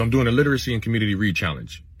I'm doing a literacy and community read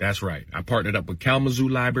challenge. That's right. I partnered up with Kalamazoo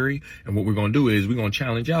Library, and what we're going to do is we're going to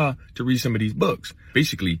challenge y'all to read some of these books.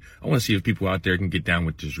 Basically, I want to see if people out there can get down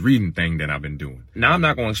with this reading thing that I've been doing. Now, I'm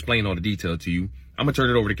not going to explain all the detail to you. I'm going to turn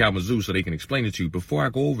it over to Kalamazoo so they can explain it to you. Before I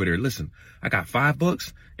go over there, listen, I got 5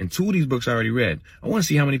 books, and 2 of these books I already read. I want to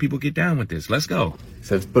see how many people get down with this. Let's go.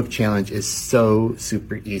 So this book challenge is so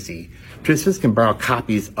super easy. Participants can borrow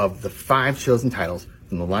copies of the 5 chosen titles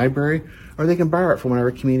from the library, or they can borrow it from one of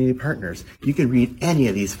our community partners. You can read any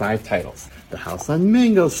of these 5 titles. The House on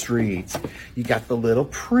Mango Street. You got The Little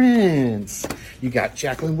Prince. You got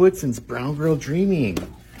Jacqueline Woodson's Brown Girl Dreaming.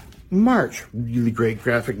 March, really great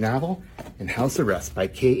graphic novel. And House Arrest by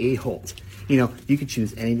K.A. Holt. You know, you could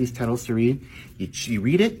choose any of these titles to read. You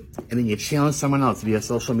read it, and then you challenge someone else via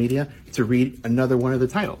social media to read another one of the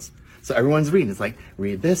titles. So everyone's reading. It's like,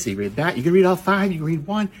 read this, you read that. You can read all 5, you can read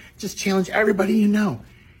 1. Just challenge everybody you know.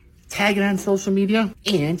 Tag it on social media,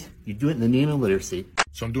 and you do it in the name of literacy.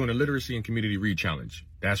 So I'm doing a literacy and community read challenge.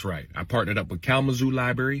 That's right. I partnered up with Kalamazoo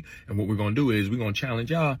Library, and what we're going to do is we're going to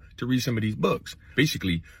challenge y'all to read some of these books.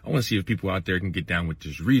 Basically, I want to see if people out there can get down with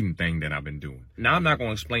this reading thing that I've been doing. Now, I'm not going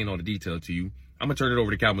to explain all the detail to you. I'm going to turn it over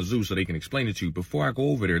to Kalamazoo so they can explain it to you. Before I go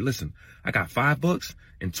over there, listen, I got 5 books,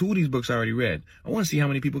 and 2 of these books I already read. I want to see how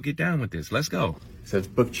many people get down with this. Let's go. So this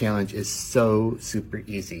book challenge is so super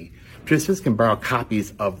easy. Participants can borrow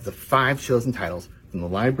copies of the 5 chosen titles from the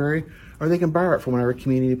library, or they can borrow it from one of our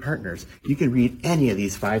community partners. You can read any of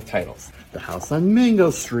these 5 titles. The House on Mango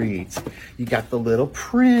Street. You got The Little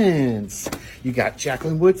Prince. You got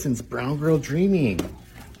Jacqueline Woodson's Brown Girl Dreaming.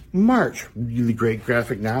 March, really great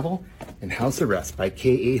graphic novel. And House Arrest by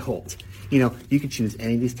K.A. Holt. You know, you can choose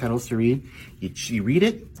any of these titles to read. You read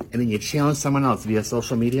it, and then you challenge someone else via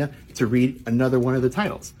social media to read another one of the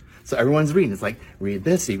titles. So everyone's reading. It's like, read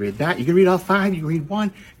this, you read that. You can read all 5, you can read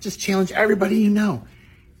 1. Just challenge everybody you know.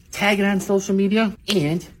 Tag it on social media,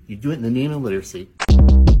 and you do it in the name of literacy.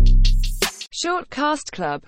 Shortcast Club.